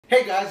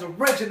Hey guys,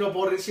 Original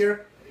Boris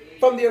here.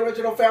 From the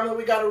Original family,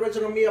 we got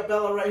Original Mia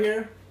Bella right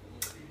here.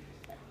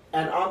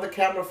 And on the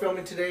camera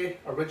filming today,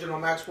 Original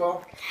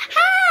Maxwell.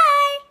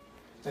 Hi!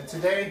 And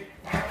today,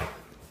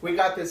 we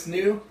got this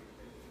new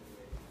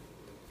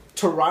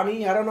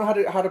Torani. I don't know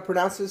how to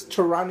pronounce this.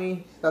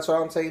 Torani, that's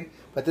what I'm saying.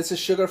 But this is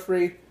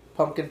sugar-free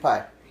pumpkin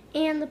pie.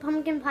 And the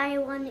pumpkin pie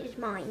one is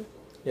mine.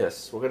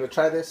 Yes, we're going to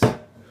try this.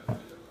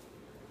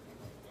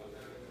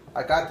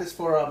 I got this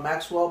for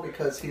Maxwell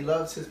because he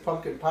loves his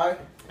pumpkin pie.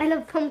 I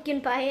love pumpkin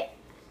pie.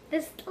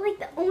 This is like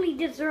the only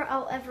dessert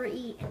I'll ever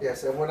eat.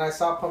 Yes, and when I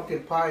saw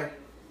pumpkin pie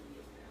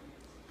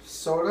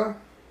soda,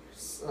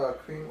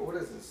 cream, what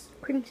is this?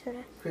 Cream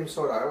soda. Cream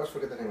soda, I always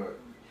forget the name of it.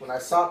 When I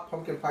saw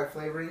pumpkin pie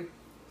flavoring,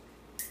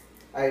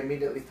 I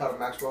immediately thought of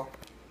Maxwell.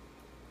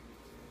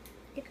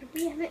 Because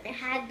we haven't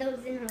had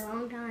those in a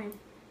long time.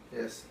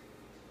 Yes.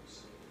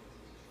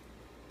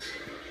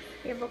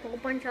 We have a whole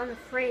bunch on the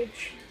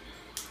fridge.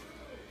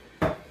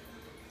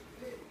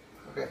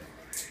 Okay.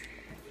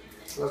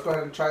 So let's go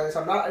ahead and try this.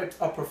 I'm not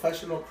a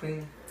professional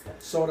cream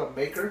soda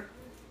maker,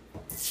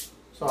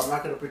 so I'm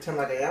not going to pretend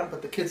like I am,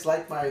 but the kids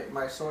like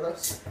my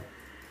sodas,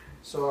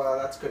 so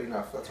that's good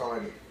enough. That's all I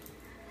need.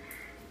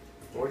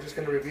 We're just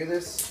going to review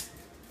this.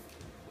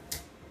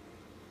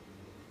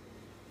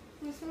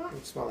 You smell it? You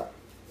can smell that.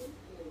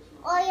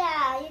 Oh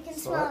yeah, you can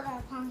Smell smell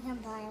the pumpkin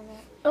pie of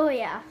it. Oh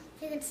yeah.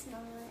 You can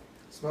smell it.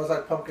 Smells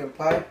like pumpkin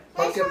pie.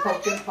 Pumpkin,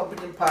 pumpkin,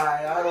 pumpkin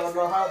pie. I don't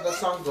know how the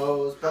song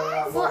goes,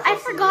 but Well, I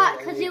forgot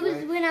because it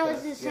was when I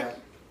was in yeah.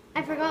 second.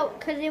 I forgot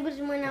because it was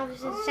when I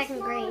was in second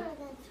grade.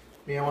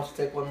 Mia wants to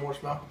take one more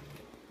smell.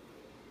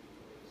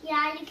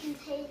 Yeah, you can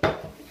taste it.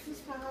 You can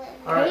smell it.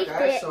 All right, Taste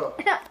guys. it. So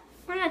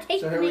We're not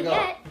tasting here we it go.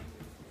 yet.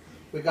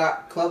 we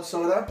got club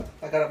soda.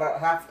 I got about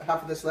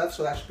half of this left,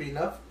 so that should be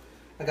enough.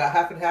 I got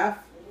half and half,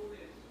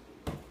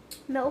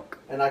 Milk.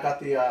 and I got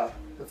the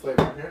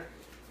flavor here.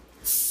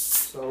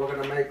 So we're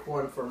gonna make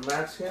one for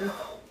Max here.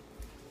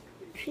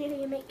 See how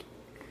you make.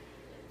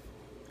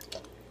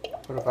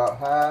 Put about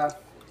half.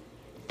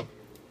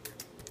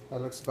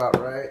 That looks about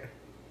right.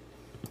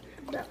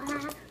 About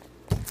half.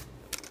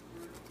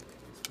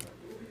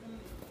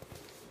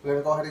 We're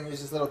gonna go ahead and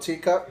use this little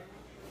teacup.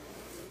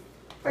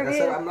 Like I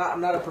said, I'm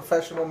not a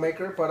professional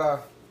maker,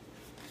 but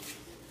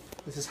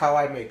this is how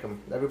I make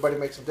them. Everybody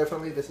makes them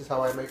differently. This is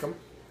how I make them.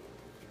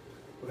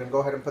 We're gonna go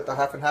ahead and put the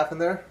half and half in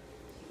there.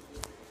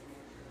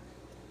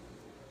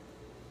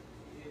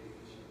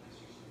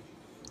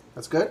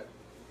 That's good.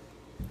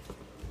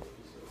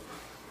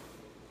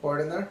 Pour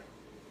it in there.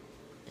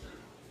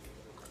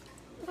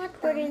 I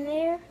put it in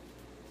there.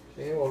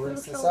 Okay, we'll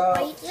rinse this So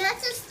out. white. You have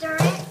to stir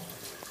it.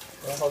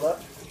 Yeah, hold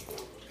up.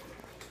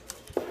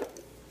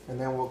 And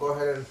then we'll go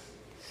ahead and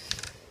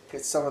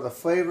get some of the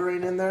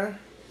flavoring in there.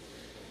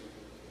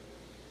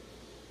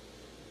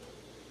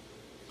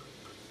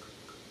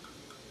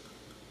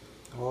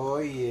 Oh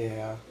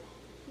yeah.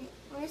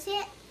 Where is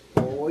it?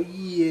 Oh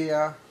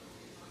yeah.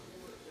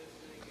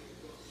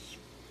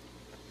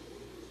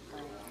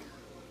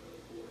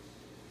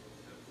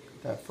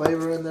 That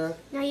flavor in there.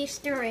 Now you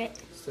stir it.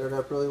 Stir it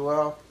up really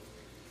well.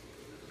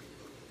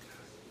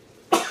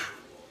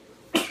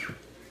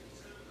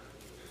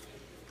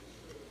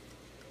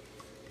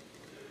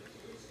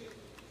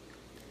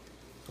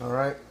 All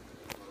right.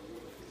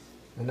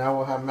 And now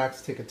we'll have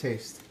Max take a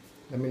taste.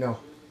 Let me know.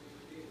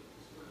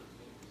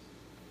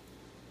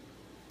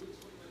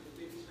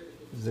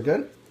 Is it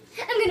good?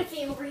 I'm gonna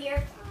pee over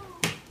here.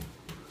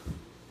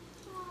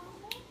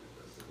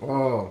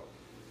 Oh.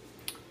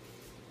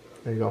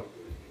 There you go.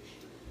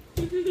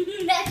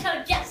 That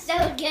sounds just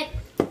so good.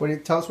 What do you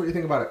tell us what you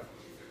think about it?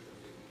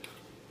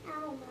 I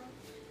don't know.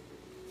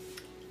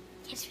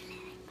 It's really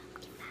like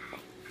pumpkin pie.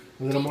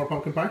 A little more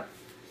pumpkin pie?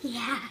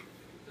 Yeah.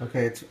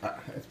 Okay, it's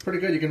pretty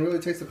good. You can really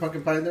taste the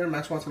pumpkin pie in there.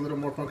 Max wants a little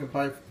more pumpkin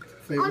pie I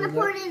flavor want to in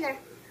pour there. it in there.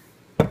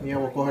 Yeah,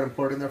 we'll go ahead and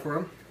pour it in there for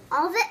him.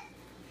 All of it?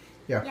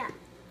 Yeah.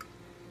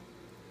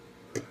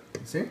 Yeah.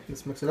 See?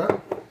 Let's mix it up.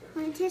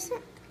 Want to taste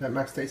it? Let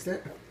Max taste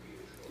it.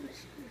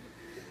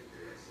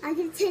 I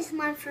can taste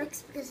mine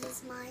first because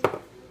it's mine,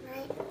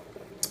 right?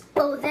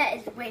 Oh, that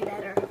is way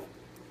better.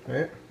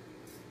 Right?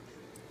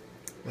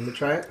 Let me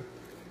try it.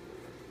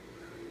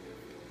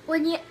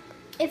 When you,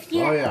 if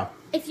you, Oh yeah.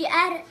 if you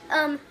add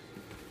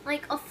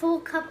like a full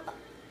cup,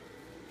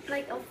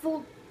 like a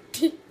full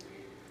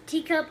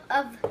teacup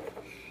of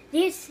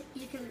this,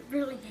 you can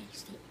really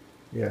taste it.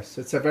 Yes,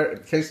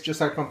 it tastes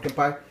just like pumpkin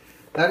pie.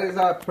 That is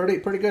pretty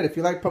good. If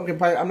you like pumpkin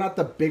pie, I'm not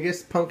the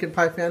biggest pumpkin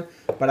pie fan,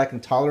 but I can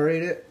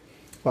tolerate it.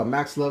 But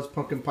Max loves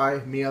pumpkin pie.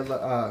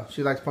 Mia,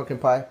 she likes pumpkin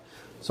pie.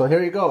 So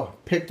here you go.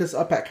 Pick this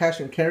up at Cash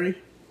and Carry.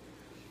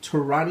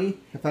 Torani,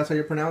 if that's how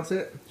you pronounce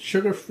it.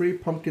 Sugar-free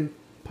pumpkin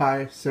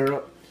pie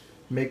syrup.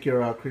 Make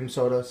your cream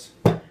sodas.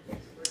 Oh,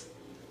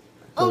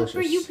 Delicious.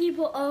 for you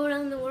people all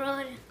around the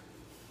world,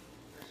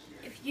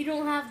 if you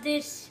don't have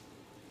this,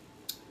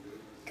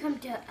 come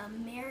to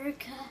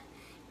America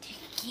to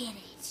get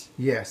it.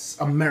 Yes,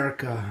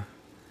 America.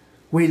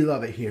 We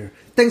love it here.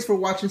 Thanks for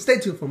watching. Stay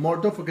tuned for more.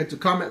 Don't forget to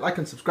comment, like,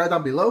 and subscribe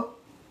down below.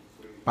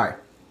 Bye.